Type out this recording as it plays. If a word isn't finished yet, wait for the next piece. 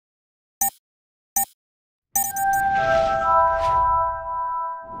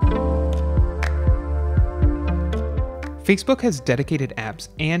Facebook has dedicated apps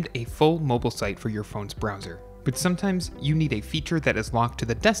and a full mobile site for your phone's browser, but sometimes you need a feature that is locked to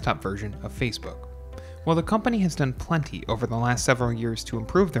the desktop version of Facebook. While the company has done plenty over the last several years to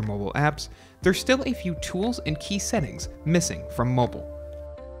improve their mobile apps, there's still a few tools and key settings missing from mobile.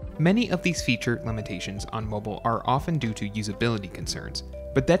 Many of these feature limitations on mobile are often due to usability concerns,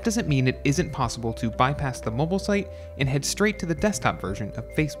 but that doesn't mean it isn't possible to bypass the mobile site and head straight to the desktop version of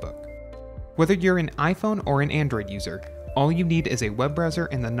Facebook. Whether you're an iPhone or an Android user, all you need is a web browser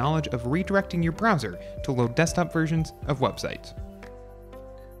and the knowledge of redirecting your browser to load desktop versions of websites.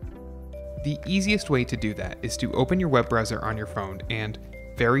 The easiest way to do that is to open your web browser on your phone and,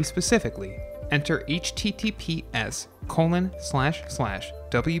 very specifically, enter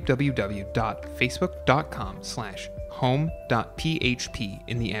https://www.facebook.com/home.php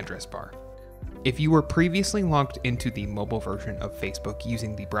in the address bar. If you were previously logged into the mobile version of Facebook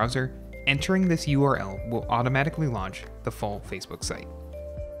using the browser, entering this URL will automatically launch the full Facebook site.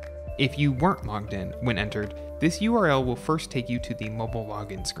 If you weren't logged in when entered, this URL will first take you to the mobile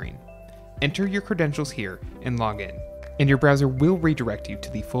login screen. Enter your credentials here and log in, and your browser will redirect you to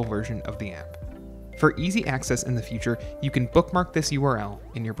the full version of the app. For easy access in the future, you can bookmark this URL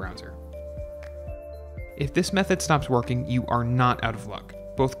in your browser. If this method stops working, you are not out of luck.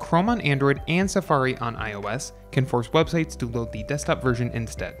 Both Chrome on Android and Safari on iOS can force websites to load the desktop version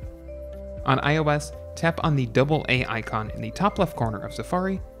instead. On iOS, tap on the AA icon in the top left corner of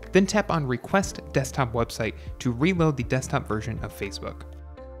Safari, then tap on Request Desktop Website to reload the desktop version of Facebook.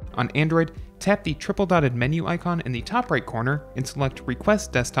 On Android, tap the triple dotted menu icon in the top right corner and select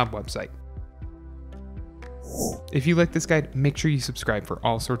Request Desktop Website. If you like this guide, make sure you subscribe for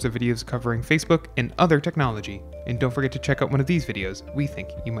all sorts of videos covering Facebook and other technology, and don't forget to check out one of these videos we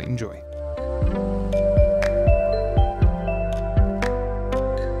think you might enjoy.